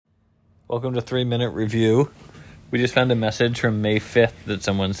Welcome to 3 Minute Review. We just found a message from May 5th that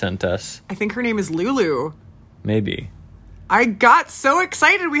someone sent us. I think her name is Lulu. Maybe. I got so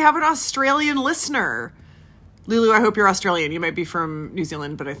excited. We have an Australian listener. Lulu, I hope you're Australian. You might be from New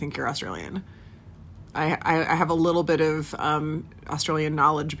Zealand, but I think you're Australian. I have a little bit of Australian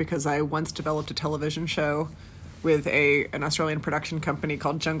knowledge because I once developed a television show with an Australian production company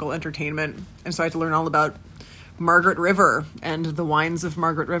called Jungle Entertainment. And so I had to learn all about Margaret River and the wines of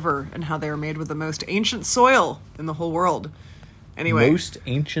Margaret River and how they are made with the most ancient soil in the whole world. Anyway. Most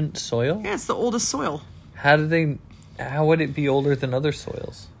ancient soil? Yeah, it's the oldest soil. How would it be older than other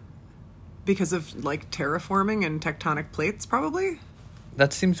soils? Because of, terraforming and tectonic plates, probably?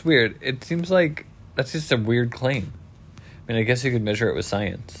 That seems weird. It seems like that's just a weird claim. I mean, I guess you could measure it with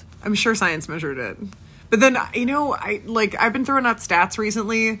science. I'm sure science measured it. But then, I've been throwing out stats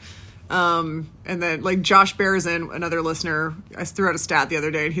recently. And then, Josh Bearson, another listener, I threw out a stat the other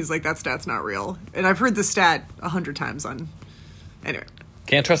day, and he's like, that stat's not real. And I've heard the stat 100 times Anyway.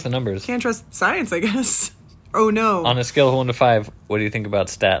 Can't trust the numbers. Can't trust science, I guess. Oh, no. On a scale of 1 to 5, what do you think about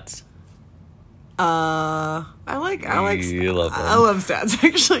stats? I love them. I love stats,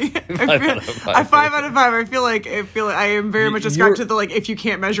 actually. 5 out of 5. 5 out of 5. I feel like I am very much ascribed to the, if you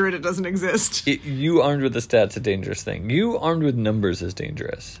can't measure it, it doesn't exist. You armed with the stats, a dangerous thing. You armed with numbers is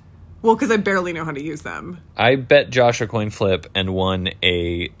dangerous. Well, because I barely know how to use them. I bet Josh a coin flip and won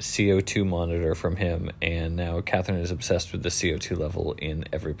a CO2 monitor from him, and now Catherine is obsessed with the CO2 level in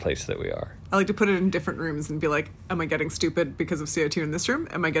every place that we are. I like to put it in different rooms and be like, am I getting stupid because of CO2 in this room?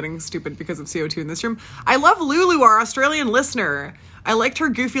 Am I getting stupid because of CO2 in this room? I love Lulu, our Australian listener. I liked her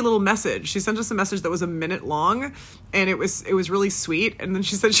goofy little message. She sent us a message that was a minute long, and it was really sweet. And then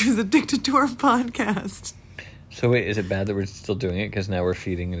she said she was addicted to our podcast. So wait, is it bad that we're still doing it because now we're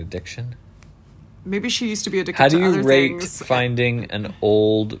feeding an addiction? Maybe she used to be addicted to other things. How do you rate finding an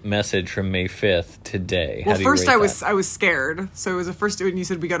old message from May 5th today? Well, first I was scared. So it was the first when you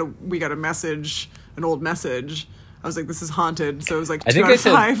said we got a message, an old message. I was like, this is haunted. So it was like 2 out of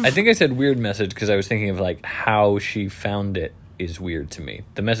 5. I think I said weird message because I was thinking of how she found it is weird to me.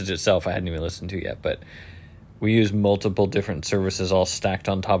 The message itself I hadn't even listened to yet, but we use multiple different services all stacked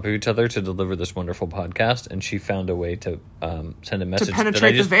on top of each other to deliver this wonderful podcast, and she found a way to send a message to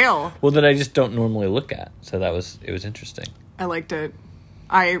penetrate the veil. Well, that I just don't normally look at. So it was interesting. I liked it.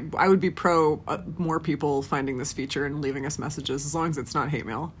 I would be pro more people finding this feature and leaving us messages as long as it's not hate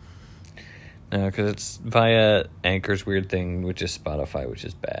mail. No, because it's via Anchor's weird thing, which is Spotify, which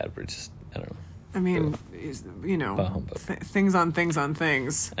is bad. But just I don't know. I mean, things on things on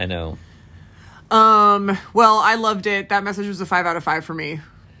things. I know. Well, I loved it. That message was a 5 out of 5 for me.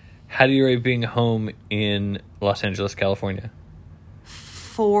 How do you rate being home in Los Angeles, California?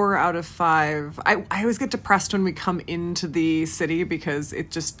 4 out of 5. I always get depressed when we come into the city because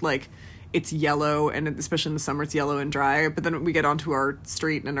it just it's yellow, and especially in the summer it's yellow and dry. But then we get onto our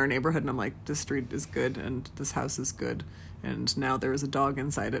street and our neighborhood, and I'm like, this street is good and this house is good. And now there is a dog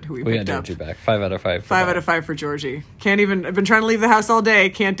inside it who we picked up. Georgie back. 5 out of 5. 5 out of 5 for Georgie. I've been trying to leave the house all day.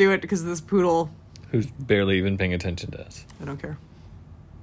 Can't do it because of this poodle. Who's barely even paying attention to us. I don't care.